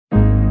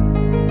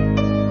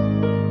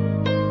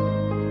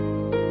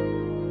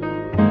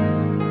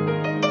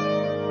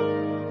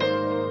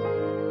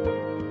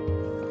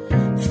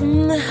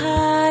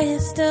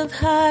highest of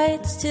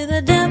heights to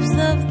the depths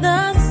of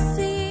the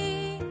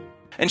sea.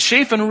 And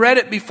Shaphan read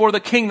it before the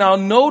king. Now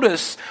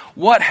notice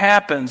what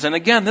happens. And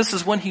again, this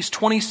is when he's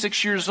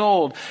 26 years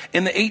old,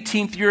 in the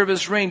 18th year of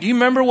his reign. Do you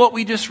remember what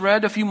we just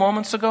read a few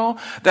moments ago?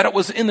 That it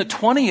was in the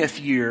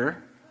 20th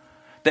year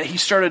that he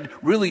started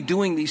really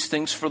doing these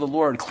things for the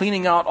Lord,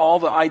 cleaning out all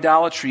the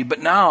idolatry.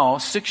 But now,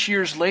 6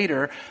 years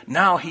later,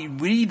 now he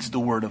reads the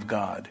Word of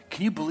God.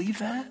 Can you believe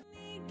that?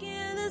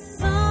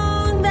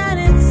 That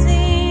it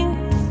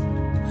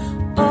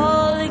sings,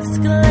 all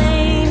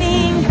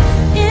exclaiming,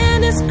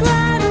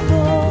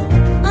 indescribable,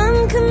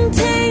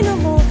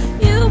 uncontainable.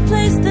 You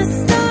place the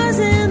stars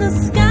in the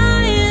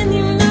sky and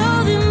you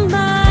know them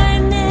by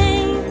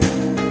name.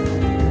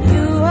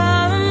 You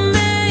are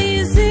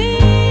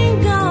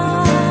amazing,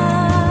 God.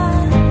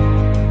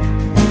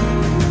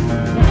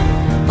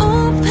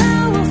 All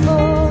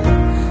powerful,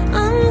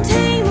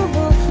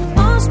 untamable,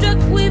 awestruck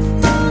we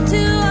fall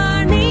to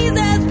our knees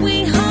as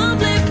we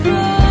humbly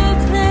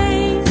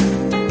proclaim.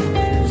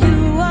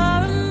 You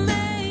are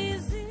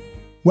amazing.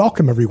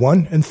 Welcome,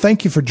 everyone, and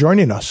thank you for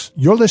joining us.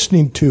 You're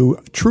listening to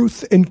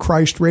Truth in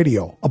Christ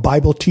Radio, a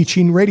Bible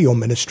teaching radio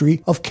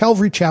ministry of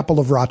Calvary Chapel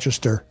of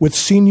Rochester with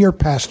senior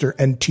pastor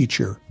and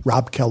teacher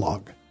Rob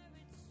Kellogg.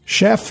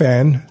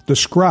 Shaphan, the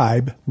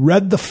scribe,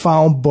 read the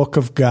found book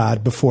of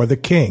God before the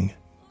king.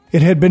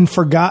 It had been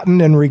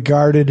forgotten and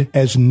regarded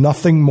as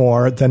nothing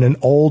more than an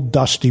old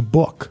dusty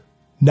book.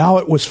 Now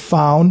it was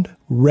found,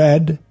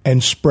 read,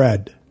 and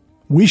spread.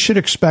 We should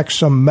expect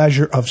some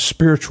measure of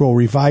spiritual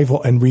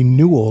revival and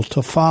renewal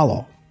to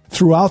follow.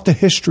 Throughout the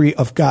history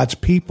of God's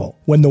people,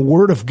 when the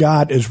Word of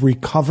God is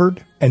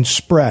recovered and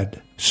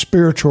spread,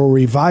 spiritual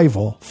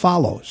revival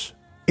follows.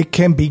 It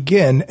can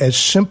begin as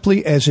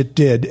simply as it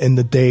did in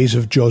the days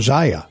of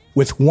Josiah,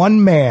 with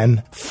one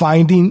man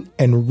finding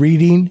and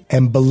reading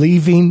and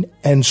believing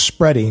and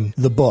spreading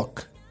the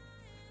book.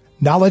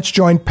 Now let's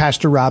join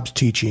Pastor Rob's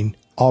teaching,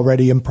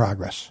 already in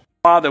progress.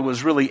 Father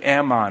was really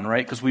Ammon,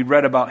 right? Because we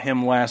read about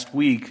him last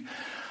week.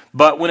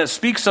 But when it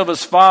speaks of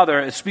his father,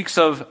 it speaks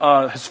of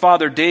his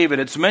father David.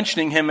 It's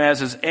mentioning him as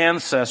his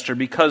ancestor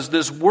because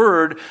this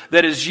word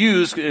that is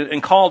used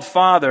and called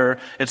father,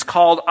 it's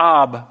called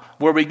Ab,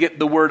 where we get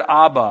the word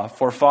Abba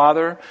for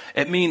father.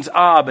 It means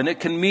Ab, and it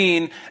can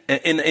mean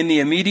in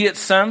the immediate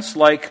sense,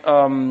 like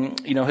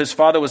his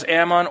father was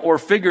Ammon, or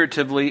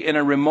figuratively in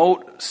a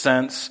remote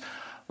sense,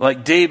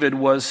 like David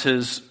was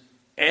his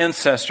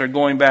ancestor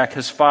going back,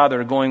 his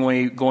father going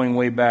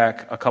way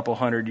back a couple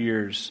hundred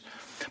years.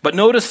 But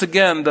notice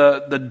again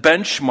the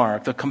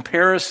benchmark, the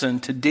comparison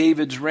to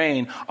David's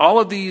reign. All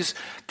of these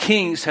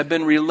kings have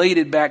been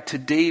related back to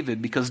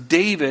David because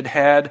David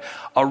had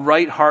a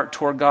right heart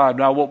toward God.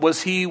 Now,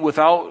 was he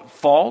without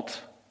fault?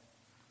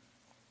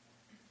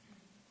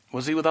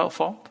 Was he without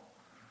fault?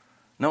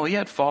 No, he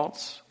had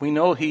faults. We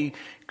know he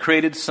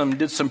did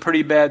some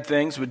pretty bad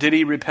things, but did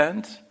he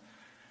repent?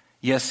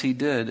 Yes, he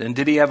did. And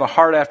did he have a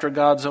heart after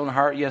God's own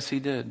heart? Yes, he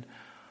did.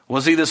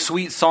 Was he the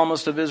sweet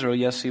psalmist of Israel?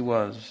 Yes, he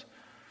was.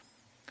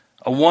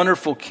 A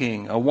wonderful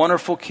king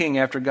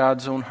after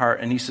God's own heart.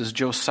 And he says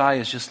Josiah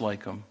is just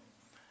like him.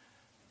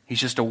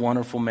 He's just a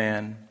wonderful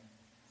man.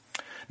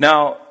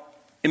 Now,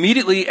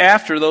 immediately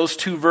after those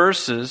two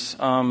verses,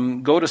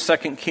 go to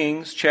 2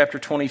 Kings chapter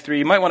 23.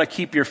 You might want to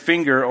keep your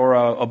finger or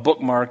a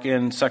bookmark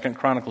in 2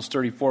 Chronicles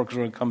 34 because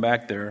we're going to come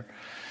back there.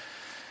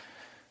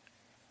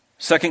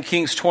 2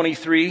 Kings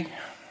 23,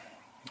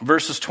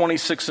 verses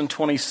 26 and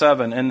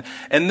 27.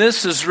 And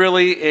this is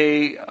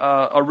really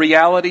a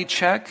reality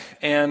check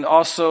and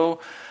also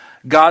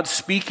God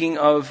speaking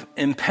of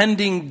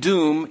impending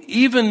doom,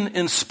 even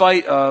in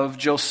spite of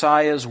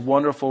Josiah's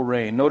wonderful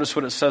reign. Notice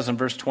what it says in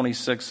verse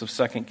 26 of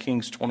 2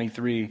 Kings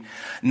 23.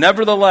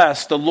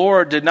 Nevertheless, the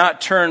Lord did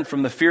not turn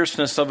from the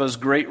fierceness of his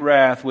great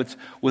wrath with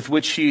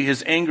which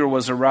his anger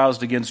was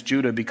aroused against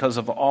Judah because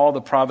of all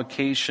the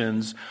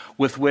provocations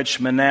with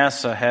which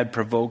Manasseh had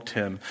provoked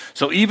him.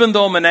 So even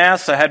though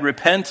Manasseh had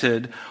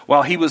repented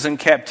while he was in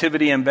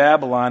captivity in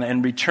Babylon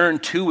and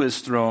returned to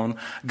his throne,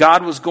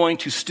 God was going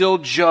to still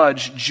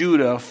judge Judah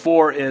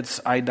for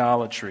its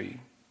idolatry.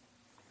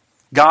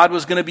 God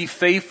was going to be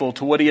faithful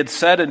to what he had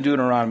said in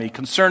Deuteronomy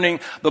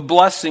concerning the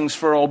blessings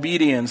for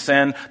obedience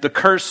and the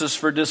curses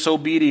for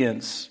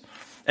disobedience.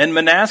 And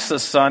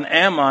Manasseh's son,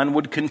 Ammon,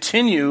 would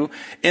continue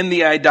in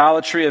the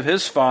idolatry of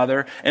his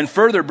father and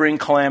further bring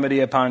calamity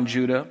upon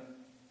Judah.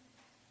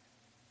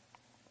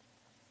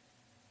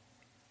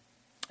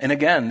 And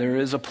again, there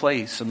is a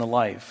place in the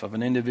life of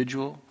an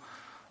individual,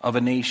 of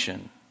a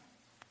nation,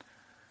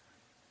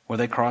 where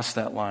they cross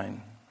that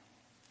line.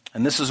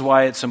 And this is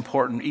why it's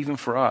important even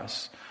for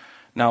us.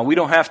 Now, we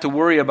don't have to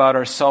worry about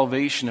our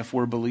salvation if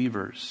we're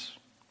believers.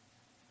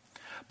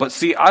 But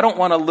see, I don't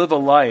want to live a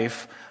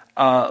life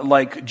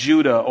like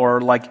Judah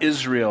or like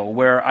Israel,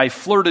 where I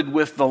flirted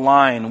with the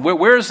line.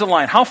 Where's the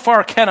line? How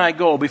far can I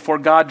go before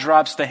God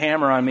drops the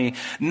hammer on me?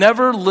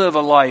 Never live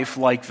a life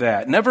like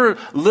that. Never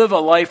live a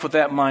life with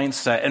that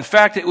mindset. In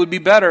fact, it would be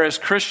better as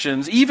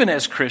Christians,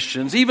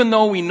 even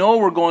though we know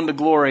we're going to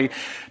glory,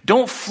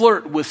 don't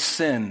flirt with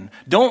sin.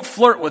 Don't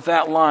flirt with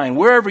that line.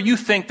 Wherever you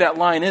think that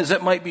line is,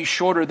 it might be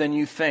shorter than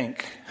you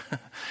think.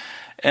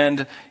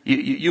 And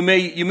you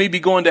may be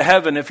going to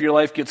heaven if your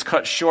life gets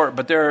cut short,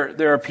 but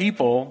there are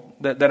people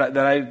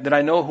that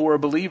I know who are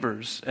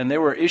believers, and there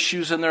were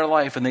issues in their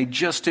life, and they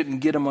just didn't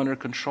get them under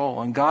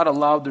control, and God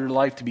allowed their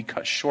life to be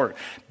cut short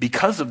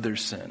because of their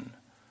sin.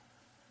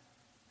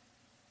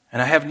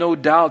 And I have no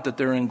doubt that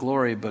they're in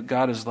glory, but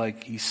God is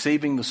like, He's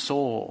saving the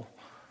soul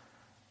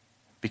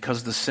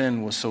because the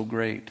sin was so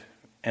great,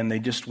 and they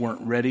just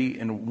weren't ready,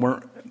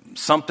 and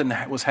something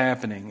was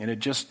happening,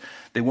 and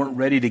they weren't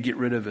ready to get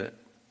rid of it.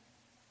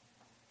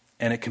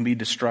 And it can be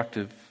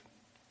destructive.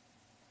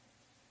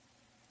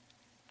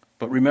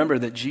 But remember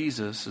that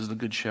Jesus is the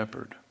good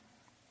shepherd.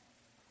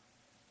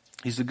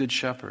 He's the good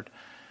shepherd.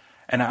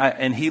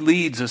 And He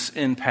leads us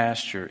in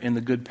pasture, in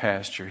the good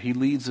pasture. He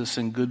leads us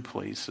in good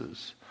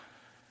places.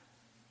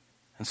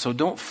 And so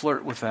don't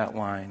flirt with that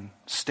line.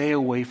 Stay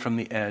away from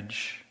the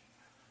edge.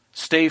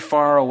 Stay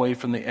far away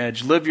from the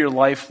edge. Live your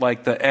life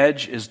like the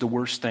edge is the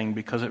worst thing,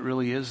 because it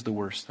really is the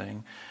worst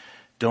thing.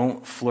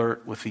 Don't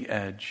flirt with the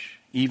edge.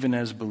 Even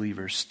as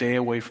believers, stay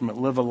away from it.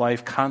 Live a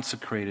life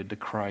consecrated to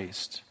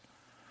Christ.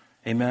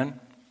 Amen?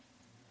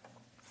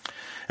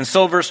 And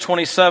so verse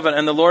 27,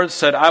 and the Lord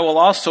said, I will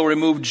also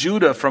remove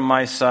Judah from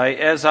my sight,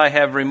 as I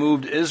have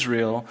removed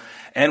Israel,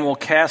 and will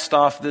cast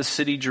off this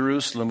city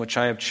Jerusalem, which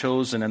I have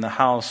chosen, and the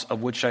house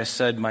of which I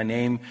said, my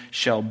name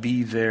shall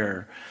be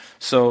there.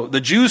 So the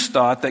Jews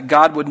thought that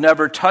God would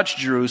never touch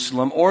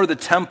Jerusalem or the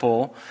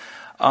temple.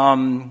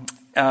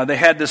 They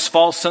had this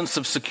false sense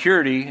of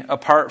security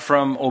apart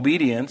from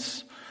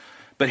obedience.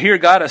 But here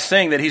God is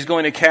saying that He's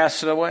going to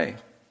cast it away.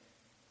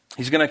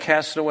 He's going to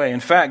cast it away.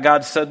 In fact,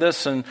 God said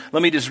this, and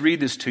let me just read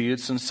this to you.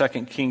 It's in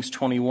 2 Kings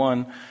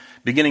 21,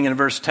 beginning in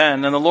verse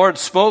 10. And the Lord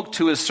spoke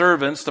to His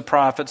servants, the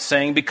prophets,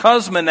 saying,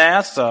 because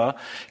Manasseh,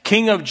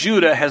 king of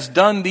Judah, has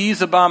done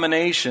these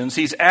abominations,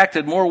 he's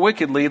acted more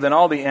wickedly than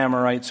all the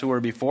Amorites who were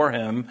before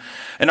him,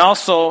 and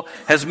also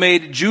has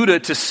made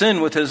Judah to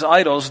sin with his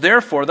idols.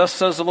 Therefore, thus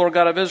says the Lord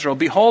God of Israel,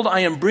 behold,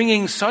 I am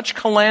bringing such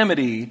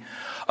calamity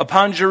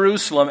upon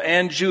Jerusalem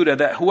and Judah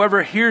that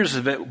whoever hears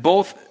of it,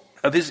 both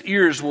of his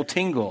ears will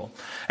tingle.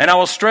 And I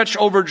will stretch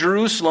over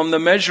Jerusalem the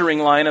measuring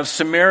line of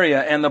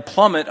Samaria and the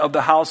plummet of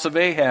the house of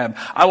Ahab.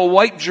 I will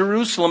wipe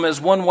Jerusalem as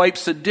one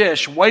wipes a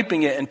dish,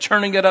 wiping it and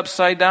turning it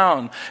upside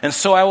down. And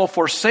so I will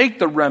forsake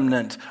the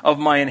remnant of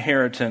my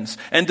inheritance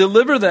and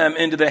deliver them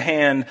into the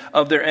hand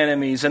of their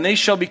enemies. And they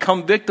shall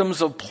become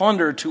victims of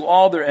plunder to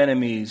all their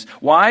enemies.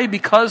 Why?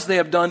 Because they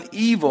have done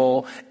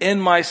evil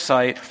in my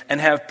sight and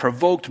have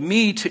provoked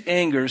me to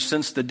anger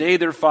since the day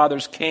their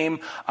fathers came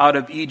out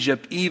of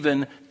Egypt,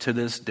 even to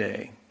this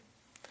day.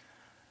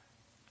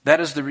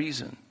 That is the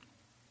reason.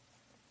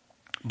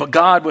 But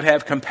God would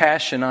have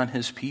compassion on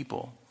His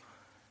people.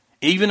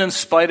 Even in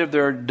spite of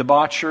their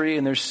debauchery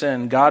and their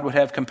sin, God would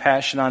have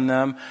compassion on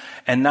them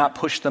and not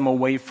push them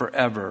away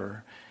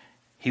forever.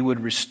 He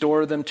would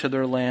restore them to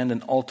their land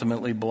and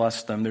ultimately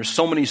bless them. There's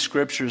so many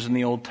scriptures in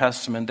the Old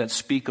Testament that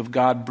speak of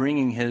God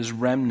bringing His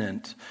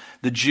remnant,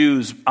 the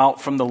Jews,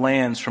 out from the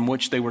lands from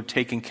which they were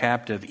taken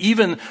captive.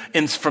 Even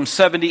from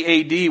 70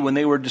 A.D. when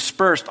they were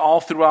dispersed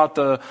all throughout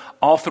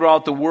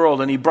the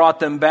world, and He brought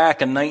them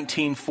back in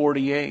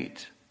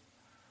 1948.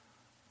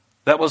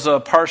 That was a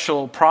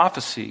partial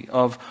prophecy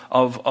of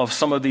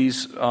some of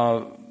these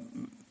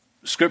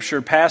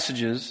scripture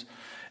passages.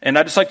 And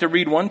I'd just like to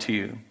read one to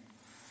you.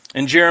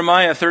 In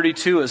Jeremiah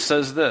 32, it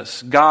says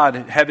this, God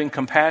having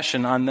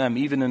compassion on them,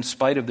 even in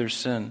spite of their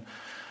sin.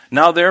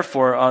 Now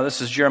therefore,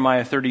 this is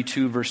Jeremiah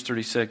 32, verse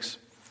 36.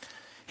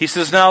 He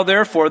says, now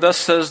therefore, thus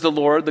says the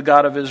Lord, the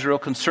God of Israel,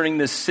 concerning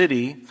this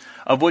city,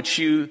 of which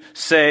you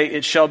say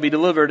it shall be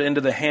delivered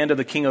into the hand of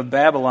the king of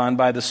Babylon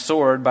by the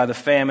sword, by the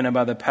famine, and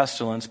by the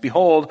pestilence.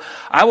 Behold,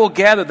 I will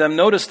gather them,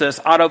 notice this,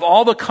 out of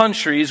all the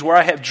countries where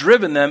I have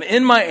driven them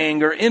in my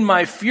anger, in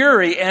my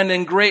fury, and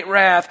in great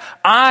wrath.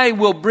 I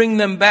will bring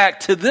them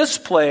back to this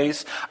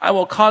place. I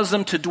will cause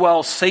them to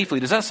dwell safely.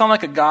 Does that sound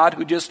like a God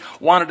who just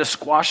wanted to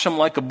squash them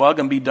like a bug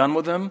and be done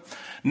with them?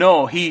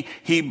 No, he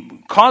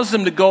caused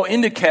them to go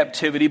into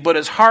captivity, but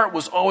His heart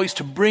was always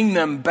to bring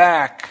them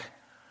back.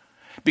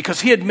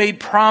 Because He had made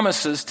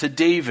promises to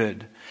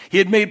David. He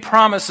had made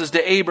promises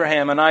to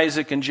Abraham and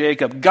Isaac and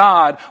Jacob.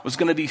 God was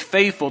going to be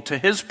faithful to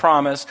His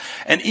promise.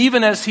 And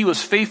even as He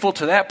was faithful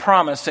to that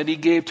promise that He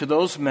gave to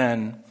those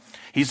men,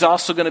 He's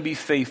also going to be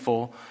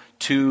faithful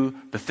to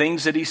the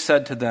things that He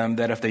said to them,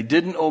 that if they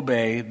didn't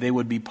obey, they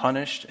would be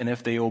punished. And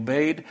if they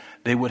obeyed,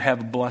 they would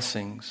have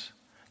blessings.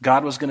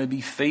 God was going to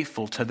be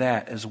faithful to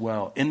that as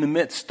well, in the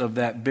midst of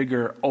that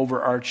bigger,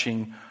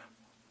 overarching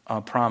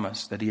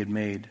promise that He had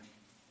made.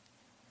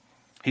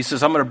 He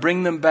says, I'm going to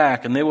bring them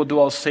back, and they will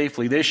dwell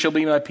safely. They shall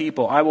be my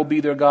people. I will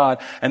be their God.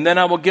 And then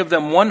I will give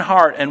them one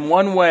heart and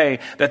one way,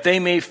 that they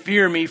may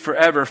fear me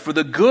forever, for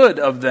the good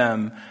of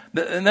them.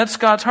 And that's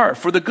God's heart.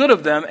 For the good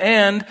of them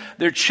and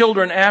their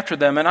children after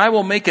them. And I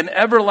will make an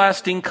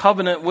everlasting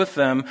covenant with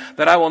them,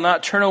 that I will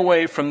not turn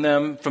away from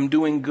them from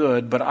doing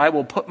good, but I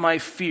will put my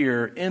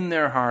fear in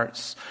their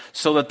hearts,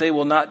 so that they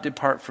will not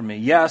depart from me.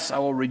 Yes, I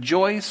will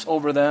rejoice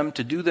over them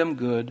to do them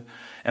good,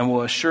 and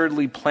will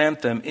assuredly plant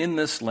them in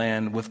this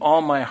land with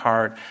all my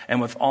heart and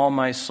with all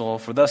my soul.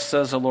 For thus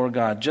says the Lord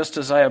God, just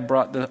as I have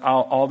brought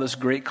all this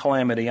great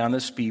calamity on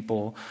this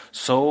people,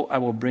 so I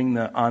will bring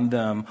on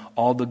them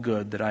all the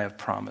good that I have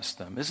promised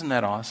them. Isn't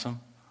that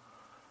awesome?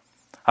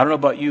 I don't know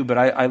about you, but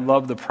I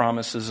love the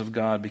promises of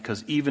God,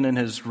 because even in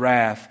his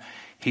wrath,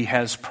 he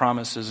has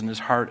promises and his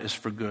heart is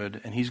for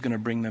good, and he's going to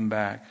bring them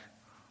back.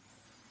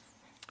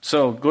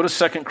 So go to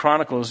 2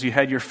 Chronicles. You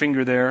had your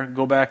finger there.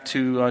 Go back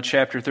to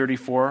chapter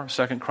 34,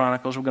 2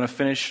 Chronicles. We're going to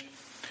finish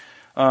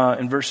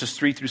in verses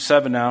 3 through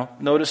 7 now.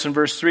 Notice in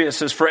verse 3 it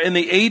says, For in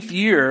the 8th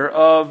year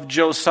of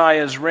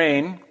Josiah's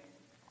reign.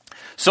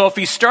 So if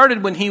he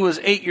started when he was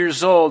 8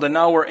 years old, and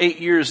now we're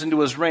 8 years into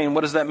his reign, what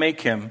does that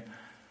make him?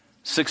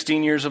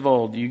 16 years of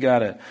old. You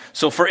got it.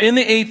 So for in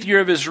the 8th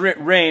year of his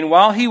reign,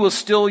 while he was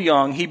still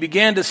young, he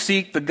began to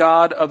seek the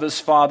God of his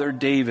father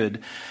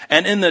David.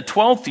 And in the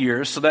 12th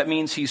year, so that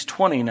means he's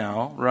 20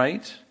 now,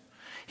 right?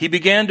 He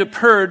began to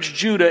purge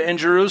Judah and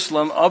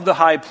Jerusalem of the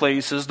high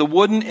places, the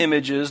wooden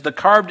images, the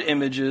carved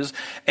images,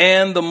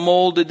 and the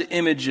molded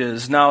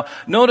images. Now,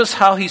 notice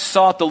how he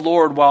sought the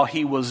Lord while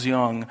he was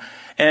young.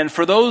 And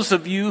for those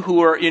of you who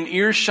are in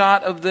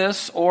earshot of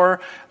this or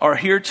are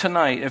here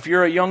tonight, if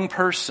you're a young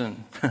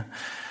person,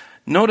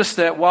 notice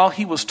that while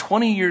he was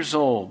 20 years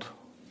old,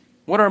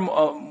 what are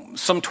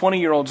some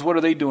 20-year-olds, what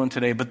are they doing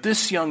today? But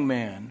this young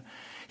man,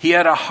 he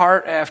had a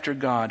heart after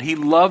God. He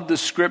loved the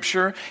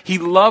Scripture. He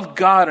loved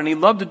God, and he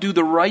loved to do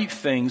the right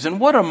things. And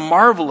what a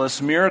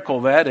marvelous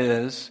miracle that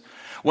is.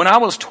 When I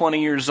was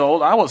 20 years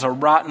old, I was a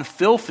rotten,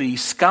 filthy,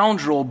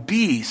 scoundrel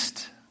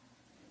beast.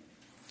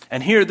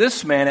 And here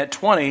this man at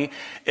 20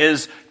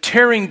 is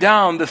tearing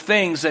down the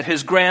things that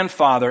his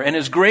grandfather and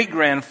his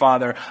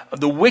great-grandfather,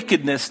 the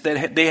wickedness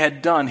that they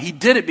had done. He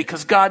did it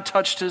because God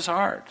touched his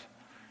heart.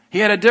 He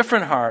had a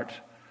different heart.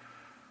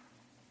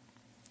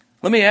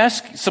 Let me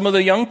ask some of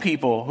the young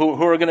people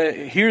who are going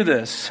to hear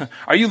this.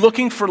 Are you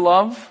looking for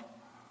love?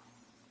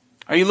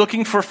 Are you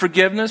looking for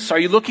forgiveness? Are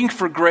you looking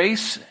for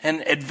grace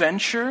and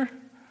adventure?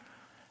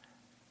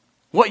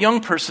 What young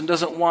person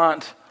doesn't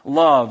want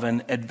love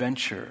and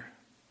adventure?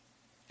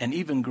 And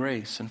even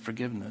grace and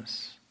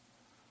forgiveness.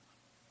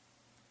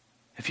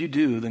 If you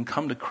do, then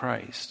come to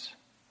Christ.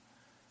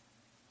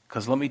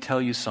 Because let me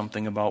tell you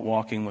something about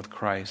walking with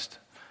Christ.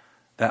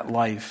 That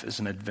life is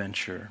an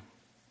adventure.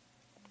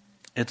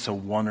 It's a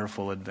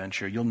wonderful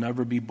adventure. You'll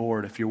never be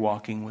bored if you're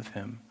walking with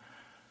him.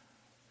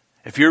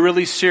 If you're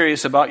really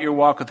serious about your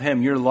walk with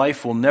him, your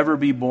life will never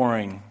be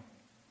boring.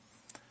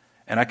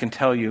 And I can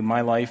tell you,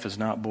 my life is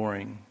not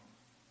boring.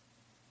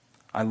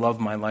 I love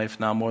my life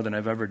now more than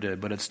I've ever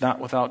did, but it's not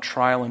without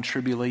trial and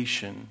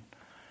tribulation.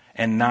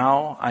 And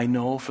now I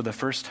know for the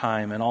first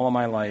time in all of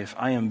my life,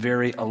 I am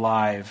very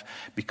alive,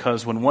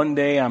 because when one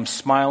day I'm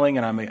smiling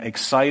and I'm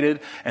excited,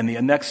 and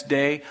the next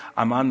day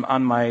I'm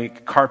on my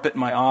carpet in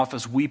my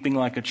office weeping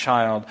like a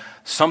child,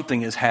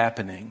 something is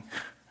happening.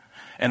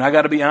 And I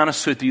got to be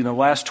honest with you, in the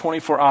last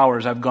 24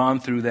 hours I've gone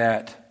through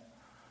that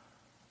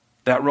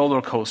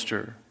roller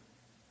coaster.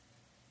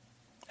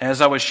 As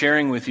I was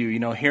sharing with you,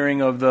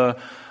 hearing of the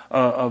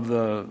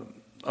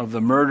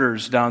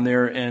murders down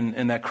there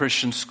in that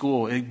Christian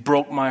school, it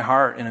broke my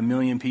heart in a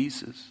million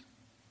pieces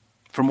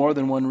for more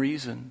than one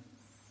reason.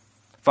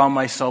 Found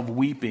myself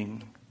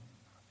weeping,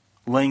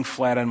 laying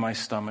flat on my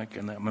stomach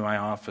in my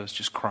office,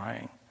 just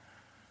crying.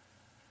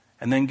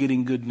 And then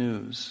getting good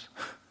news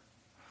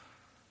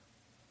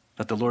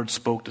that the Lord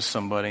spoke to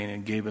somebody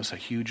and gave us a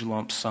huge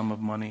lump sum of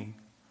money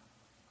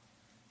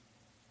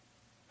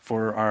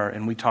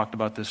and we talked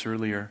about this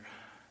earlier,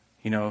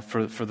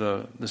 for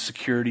the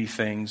security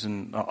things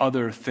and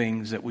other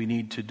things that we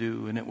need to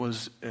do. And it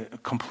was a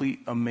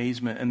complete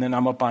amazement. And then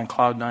I'm up on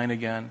cloud 9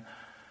 again.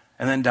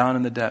 And then down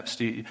in the depths.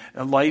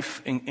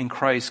 Life in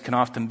Christ can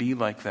often be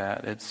like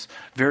that. It's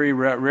very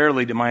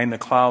rarely am I in the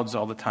clouds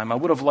all the time. I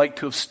would have liked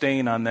to have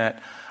stayed on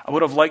that. I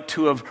would have liked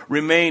to have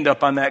remained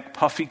up on that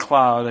puffy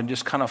cloud and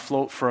just kind of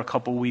float for a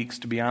couple weeks,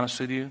 to be honest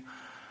with you.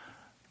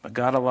 But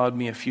God allowed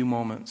me a few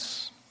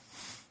moments.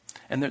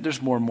 And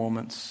there's more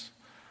moments.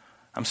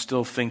 I'm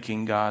still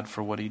thanking God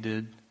for what he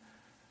did.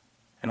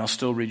 And I'll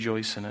still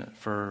rejoice in it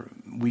for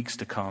weeks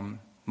to come,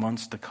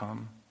 months to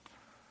come.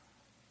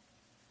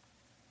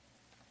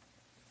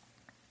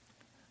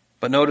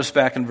 But notice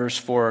back in verse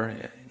 4,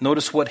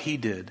 notice what he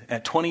did.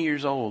 At 20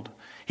 years old,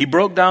 He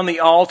broke down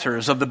the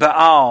altars of the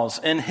Baals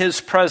in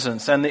his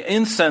presence, and the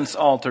incense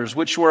altars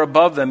which were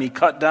above them he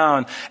cut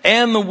down,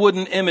 and the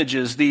wooden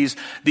images, these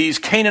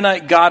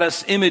Canaanite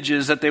goddess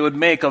images that they would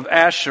make of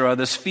Asherah,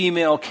 this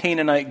female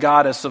Canaanite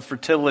goddess of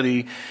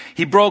fertility.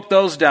 He broke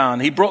those down.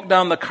 He broke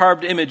down the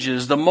carved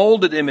images, the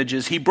molded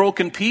images. He broke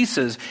in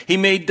pieces. He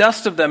made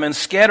dust of them and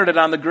scattered it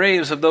on the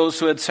graves of those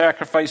who had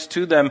sacrificed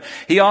to them.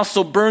 He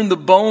also burned the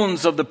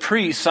bones of the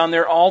priests on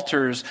their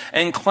altars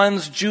and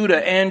cleansed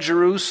Judah and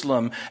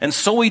Jerusalem. And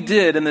so he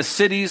did in the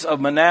cities of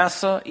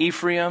Manasseh,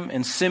 Ephraim,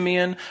 and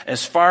Simeon,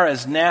 as far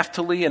as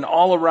Naphtali and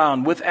all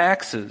around, with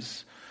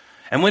axes.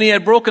 And when he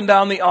had broken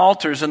down the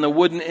altars and the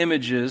wooden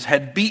images,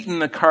 had beaten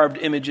the carved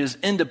images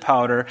into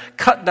powder,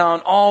 cut down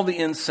all the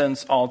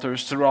incense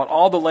altars throughout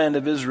all the land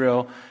of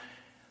Israel,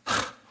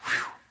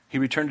 he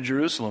returned to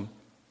Jerusalem.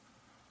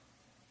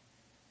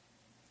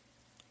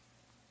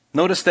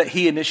 Notice that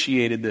he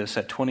initiated this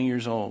at 20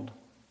 years old.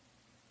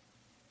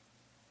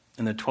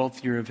 In the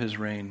 12th year of his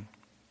reign,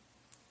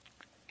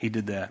 he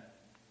did that.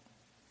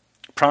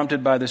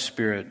 Prompted by the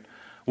Spirit.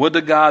 Would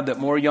to God that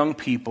more young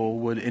people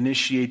would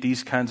initiate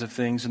these kinds of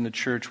things in the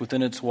church,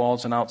 within its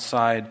walls and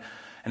outside,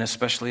 and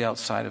especially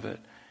outside of it.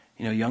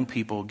 You know, young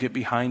people, get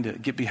behind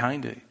it. Get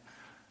behind it.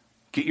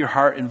 Get your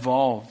heart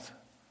involved.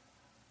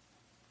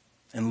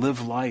 And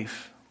live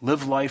life.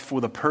 Live life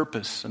with a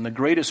purpose. And the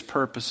greatest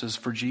purpose is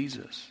for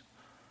Jesus.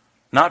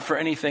 Not for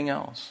anything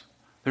else.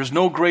 There's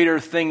no greater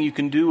thing you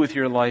can do with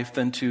your life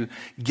than to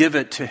give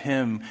it to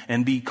Him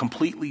and be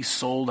completely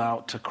sold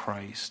out to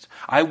Christ.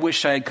 I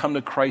wish I had come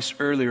to Christ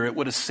earlier. It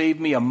would have saved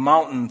me a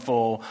mountain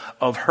full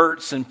of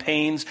hurts and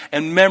pains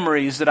and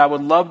memories that I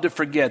would love to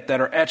forget,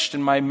 that are etched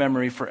in my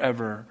memory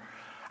forever.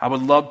 I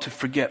would love to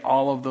forget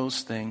all of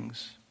those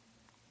things.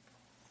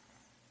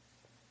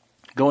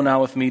 Go now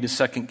with me to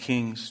 2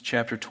 Kings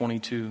chapter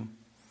 22.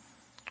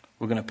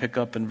 We're going to pick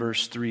up in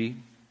verse 3.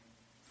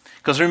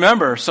 Because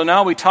remember, so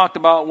now we talked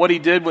about what he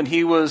did when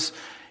he was,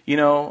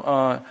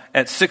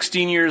 at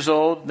 16 years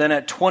old, then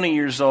at 20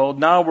 years old.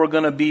 Now we're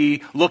going to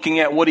be looking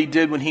at what he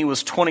did when he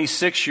was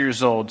 26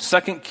 years old.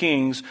 2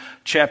 Kings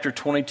chapter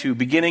 22,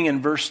 beginning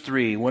in verse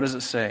 3. What does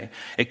it say?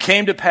 It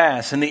came to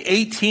pass in the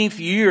 18th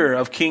year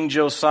of King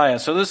Josiah.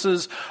 So this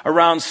is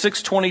around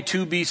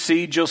 622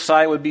 BC.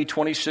 Josiah would be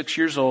 26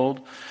 years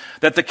old.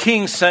 That the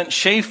king sent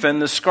Shaphan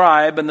the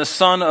scribe and the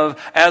son of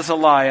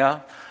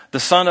Azaliah, the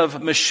son of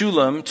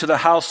Meshullam, to the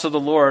house of the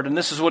Lord. And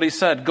this is what he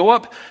said. Go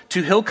up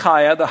to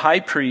Hilkiah, the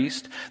high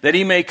priest, that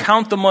he may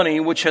count the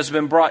money which has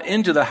been brought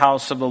into the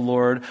house of the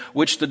Lord,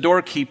 which the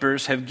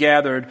doorkeepers have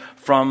gathered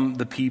from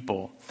the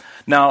people.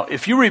 Now,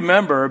 if you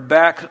remember,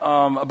 back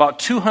about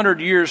 200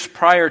 years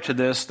prior to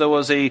this, there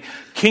was a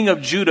king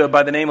of Judah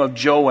by the name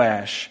of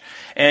Joash.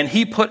 And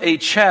he put a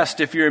chest,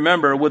 if you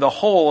remember, with a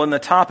hole in the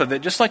top of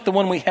it, just like the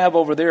one we have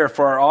over there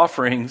for our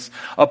offerings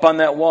up on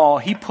that wall.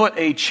 He put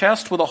a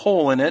chest with a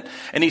hole in it,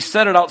 and he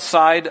set it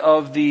outside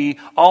of the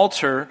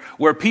altar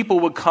where people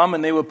would come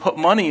and they would put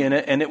money in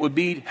it, and it would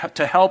be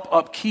to help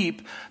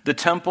upkeep the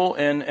temple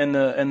and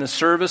the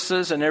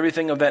services and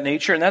everything of that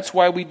nature. And that's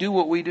why we do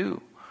what we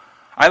do.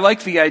 I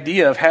like the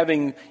idea of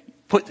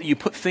you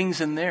put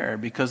things in there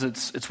because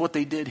it's what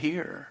they did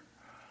here.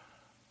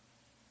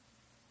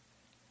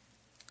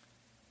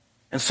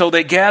 And so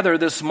they gather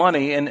this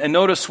money, and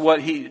notice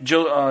what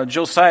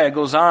Josiah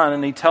goes on,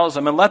 and he tells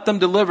them, and let them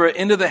deliver it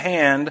into the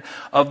hand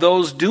of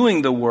those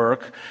doing the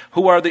work,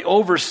 who are the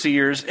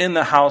overseers in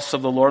the house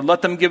of the Lord.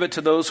 Let them give it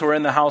to those who are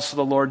in the house of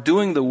the Lord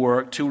doing the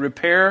work to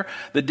repair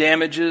the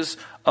damages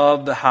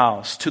of the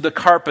house, to the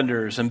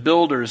carpenters and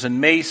builders and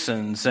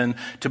masons, and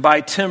to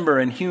buy timber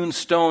and hewn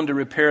stone to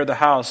repair the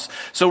house.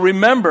 So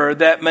remember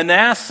that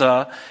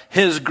Manasseh,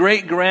 his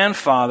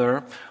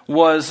great-grandfather,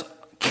 was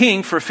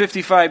king for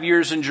 55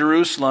 years in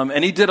Jerusalem,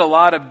 and he did a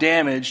lot of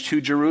damage to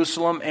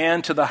Jerusalem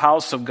and to the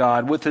house of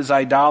God with his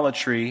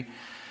idolatry.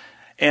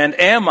 And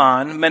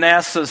Ammon,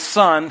 Manasseh's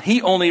son,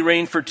 he only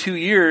reigned for 2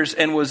 years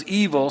and was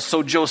evil.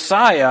 So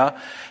Josiah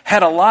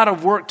had a lot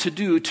of work to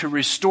do to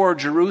restore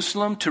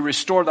Jerusalem, to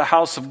restore the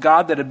house of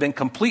God that had been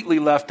completely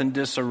left in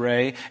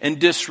disarray and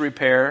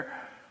disrepair.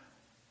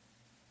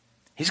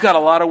 He's got a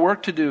lot of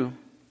work to do.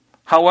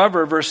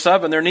 However, verse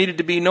 7, there needed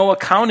to be no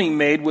accounting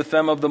made with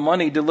them of the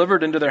money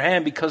delivered into their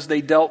hand because they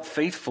dealt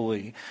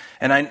faithfully.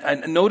 And I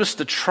noticed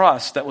the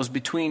trust that was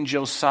between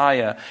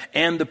Josiah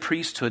and the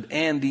priesthood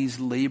and these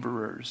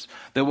laborers.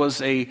 There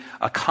was a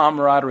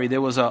camaraderie.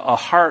 There was a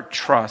heart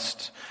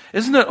trust.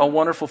 Isn't it a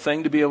wonderful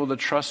thing to be able to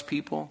trust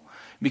people?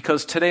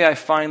 Because today I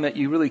find that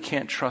you really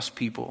can't trust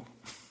people.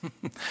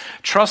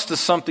 Trust is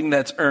something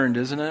that's earned,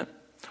 isn't it?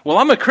 Well,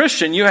 I'm a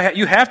Christian. You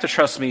have to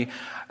trust me.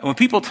 And when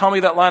people tell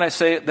me that line, I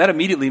say, that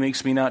immediately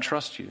makes me not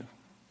trust you.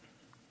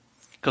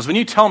 Because when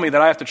you tell me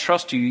that I have to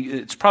trust you,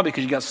 it's probably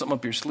because you got something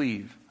up your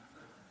sleeve.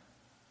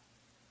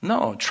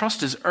 No,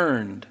 trust is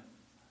earned.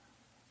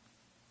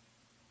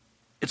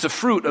 It's a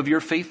fruit of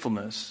your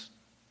faithfulness.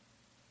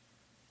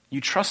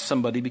 You trust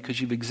somebody because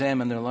you've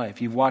examined their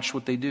life. You've watched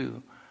what they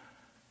do.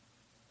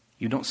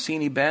 You don't see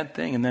any bad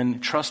thing. And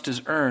then trust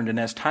is earned. And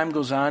as time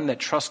goes on, that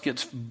trust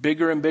gets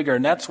bigger and bigger.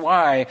 And that's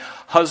why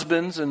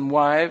husbands and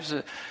wives,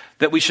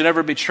 that we should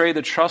never betray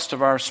the trust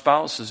of our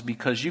spouses,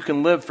 because you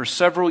can live for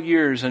several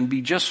years and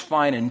be just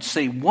fine and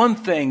say one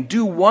thing,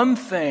 do one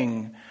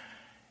thing,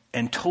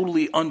 and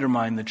totally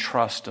undermine the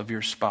trust of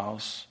your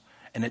spouse.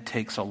 And it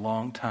takes a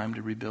long time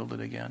to rebuild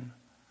it again.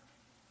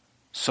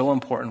 So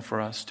important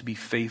for us to be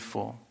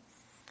faithful.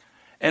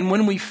 And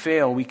when we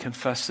fail, we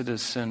confess it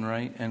as sin,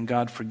 right? And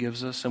God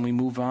forgives us and we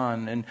move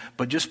on.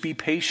 But just be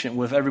patient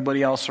with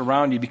everybody else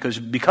around you,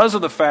 because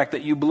of the fact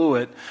that you blew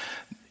it,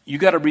 you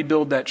got to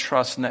rebuild that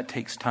trust, and that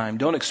takes time.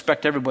 Don't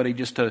expect everybody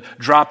just to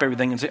drop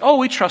everything and say, oh,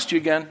 we trust you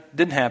again.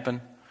 Didn't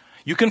happen.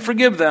 You can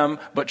forgive them,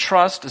 but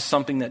trust is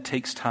something that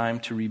takes time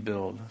to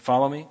rebuild.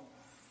 Follow me?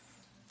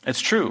 It's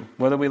true,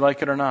 whether we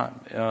like it or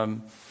not.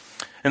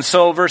 And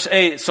so verse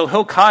 8, so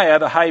Hilkiah,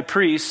 the high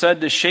priest, said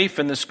to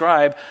Shaphan the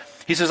scribe,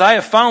 he says, I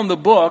have found the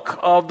book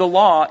of the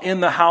law in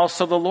the house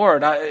of the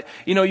Lord.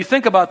 You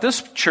think about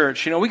this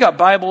church, we got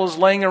Bibles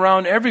laying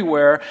around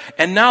everywhere,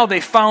 and now they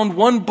found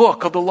one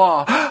book of the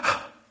law.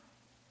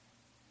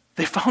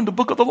 They found a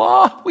book of the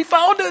law. We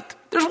found it.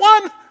 There's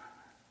one.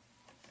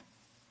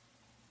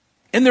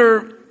 And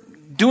they're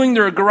doing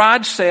their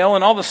garage sale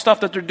and all the stuff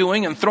that they're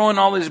doing and throwing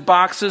all these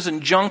boxes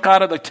and junk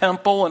out of the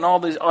temple and all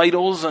these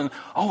idols, and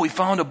we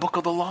found a book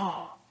of the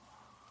law.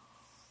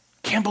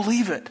 Can't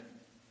believe it.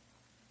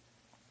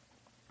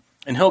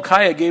 And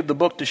Hilkiah gave the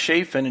book to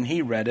Shaphan, and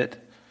he read it.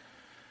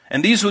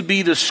 And these would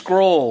be the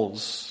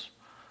scrolls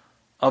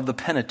of the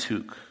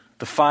Pentateuch,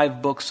 the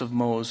 5 books of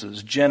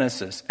Moses: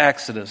 Genesis,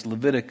 Exodus,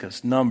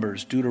 Leviticus,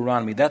 Numbers,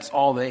 Deuteronomy. That's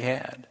all they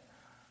had.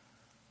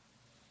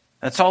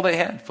 That's all they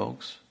had,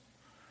 folks.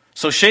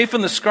 So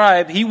Shaphan the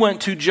scribe, he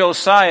went to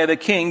Josiah the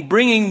king,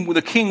 bringing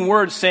the king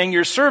word, saying,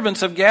 your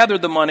servants have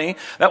gathered the money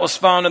that was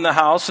found in the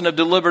house and have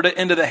delivered it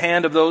into the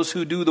hand of those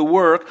who do the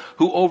work,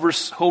 who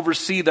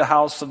oversee the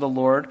house of the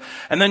Lord.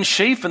 And then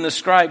Shaphan the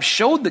scribe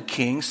showed the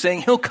king,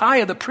 saying,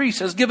 Hilkiah the priest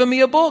has given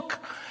me a book.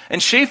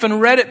 And Shaphan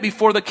read it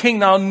before the king.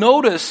 Now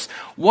notice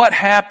what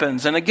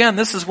happens. And again,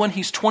 this is when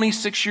he's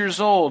 26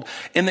 years old,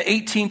 in the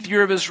 18th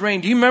year of his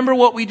reign. Do you remember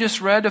what we just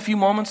read a few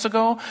moments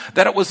ago?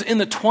 That it was in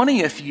the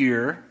 20th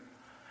year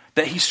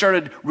that he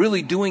started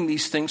really doing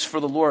these things for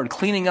the Lord,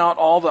 cleaning out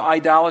all the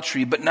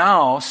idolatry. But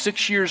now,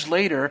 6 years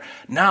later,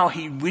 now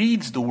he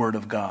reads the Word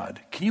of God.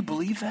 Can you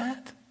believe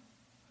that?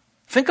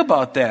 Think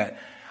about that.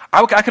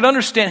 I could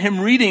understand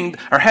him reading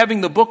or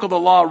having the book of the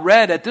law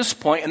read at this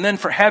point, and then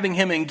for having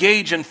him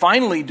engage and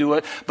finally do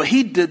it. But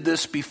he did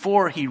this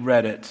before he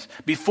read it.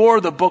 Before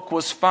the book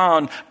was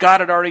found, God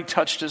had already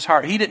touched his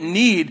heart. He didn't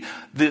need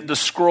the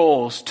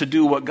scrolls to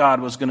do what God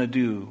was going to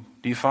do.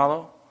 Do you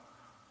follow?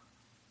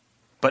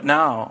 But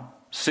now,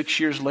 6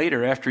 years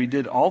later, after he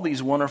did all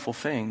these wonderful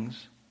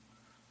things,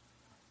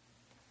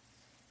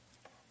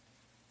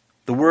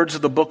 the words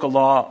of the book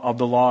of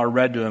the law are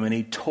read to him, and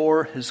he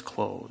tore his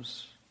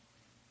clothes.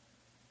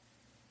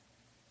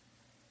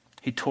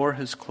 He tore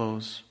his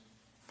clothes.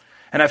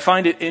 And I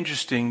find it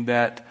interesting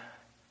that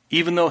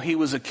even though he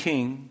was a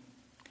king,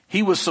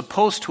 he was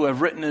supposed to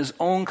have written his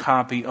own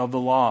copy of the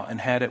law and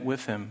had it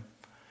with him.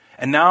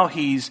 And now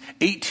he's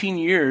 18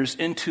 years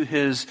into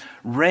his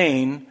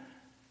reign,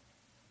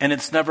 and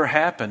it's never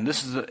happened.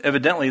 This is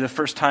evidently the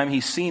first time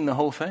he's seen the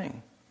whole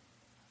thing.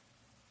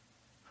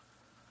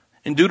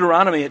 In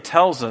Deuteronomy, it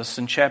tells us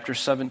in chapter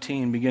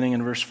 17, beginning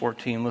in verse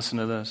 14, listen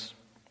to this.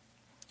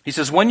 He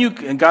says,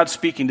 and God's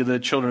speaking to the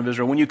children of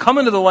Israel, when you come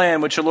into the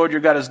land which the Lord your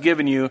God has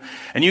given you,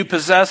 and you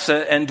possess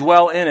it and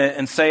dwell in it,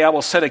 and say, I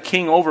will set a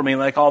king over me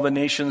like all the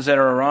nations that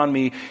are around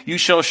me, you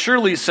shall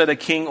surely set a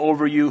king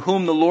over you,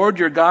 whom the Lord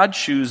your God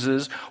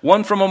chooses,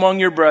 one from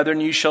among your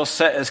brethren you shall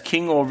set as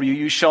king over you.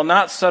 You shall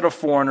not set a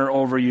foreigner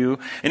over you.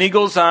 And he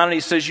goes on and he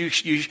says, you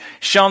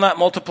shall not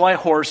multiply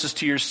horses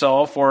to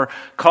yourself, or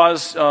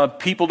cause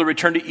people to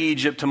return to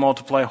Egypt to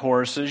multiply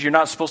horses. You're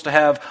not supposed to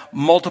have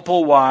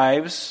multiple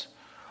wives,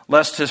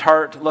 lest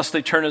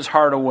they turn his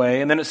heart away.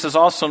 And then it says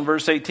also in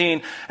verse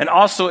 18, and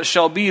also it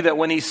shall be that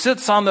when he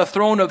sits on the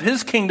throne of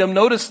his kingdom,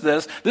 notice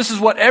this is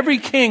what every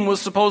king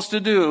was supposed to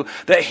do,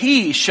 that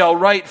he shall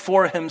write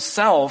for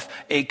himself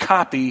a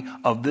copy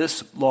of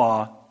this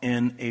law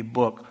in a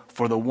book,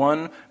 for the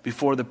one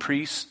before the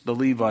priests, the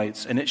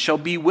Levites, and it shall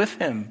be with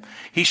him.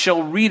 He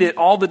shall read it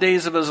all the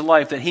days of his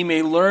life, that he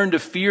may learn to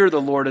fear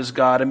the Lord his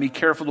God and be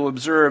careful to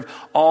observe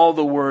all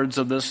the words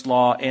of this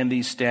law and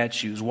these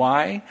statutes.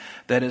 Why?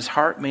 That his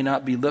heart may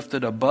not be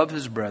lifted above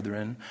his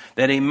brethren,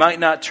 that he might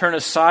not turn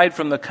aside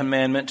from the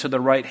commandment to the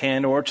right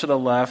hand or to the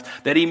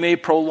left, that he may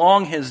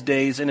prolong his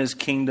days in his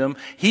kingdom,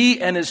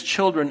 he and his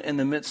children in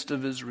the midst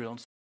of Israel.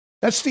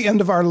 That's the end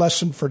of our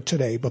lesson for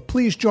today, but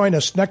please join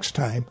us next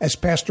time as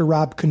Pastor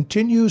Rob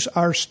continues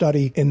our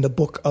study in the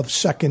book of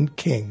 2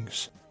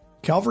 Kings.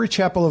 Calvary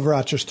Chapel of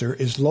Rochester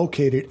is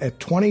located at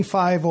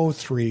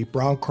 2503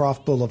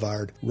 Browncroft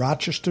Boulevard,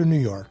 Rochester, New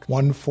York,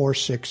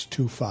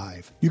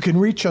 14625. You can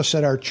reach us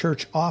at our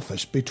church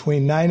office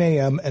between 9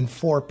 a.m. and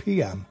 4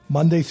 p.m.,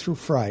 Monday through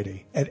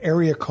Friday, at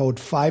area code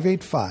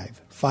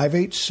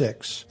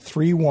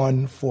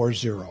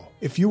 585-586-3140.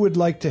 If you would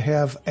like to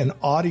have an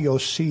audio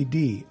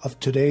CD of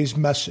today's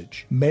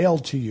message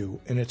mailed to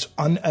you in its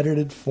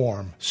unedited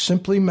form,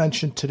 simply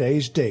mention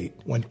today's date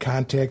when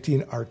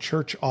contacting our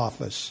church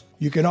office.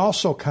 You can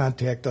also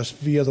contact us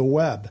via the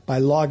web by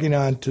logging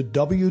on to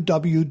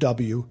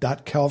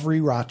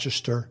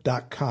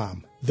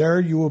www.calvaryrochester.com.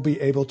 There you will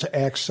be able to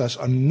access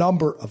a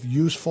number of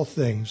useful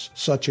things,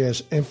 such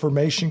as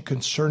information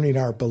concerning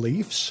our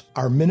beliefs,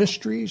 our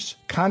ministries,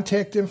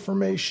 contact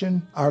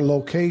information, our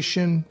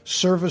location,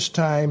 service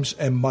times,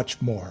 and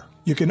much more.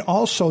 You can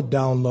also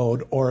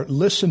download or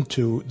listen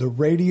to the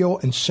radio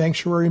and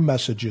sanctuary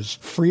messages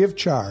free of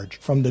charge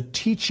from the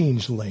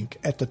teachings link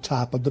at the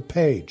top of the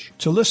page.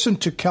 To listen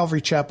to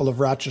Calvary Chapel of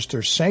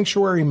Rochester's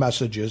sanctuary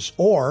messages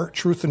or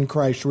Truth in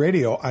Christ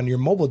Radio on your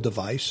mobile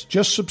device,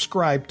 just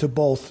subscribe to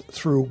both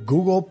through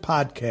Google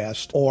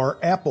Podcast or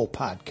Apple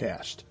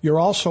Podcast. You're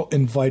also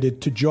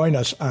invited to join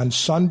us on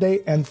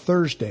Sunday and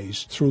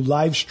Thursdays through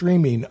live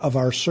streaming of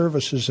our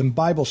services and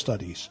Bible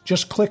studies.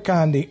 Just click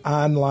on the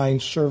online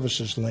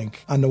services link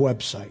on the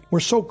website.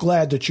 We're so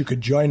glad that you could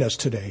join us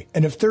today.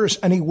 And if there is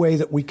any way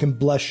that we can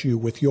bless you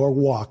with your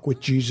walk with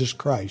Jesus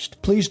Christ,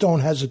 please don't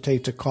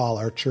hesitate to call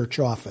our church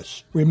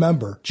office.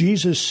 Remember,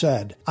 Jesus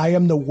said, "I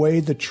am the way,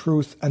 the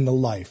truth, and the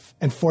life.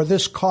 And for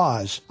this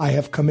cause I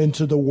have come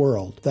into the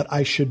world, that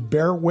I should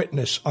bear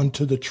witness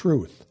unto the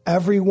truth.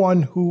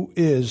 Everyone who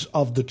is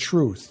of the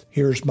truth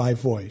hears my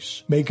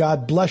voice." May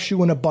God bless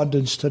you in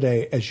abundance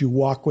today as you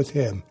walk with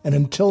Him. And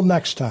until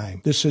next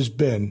time, this has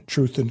been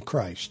Truth in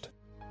Christ.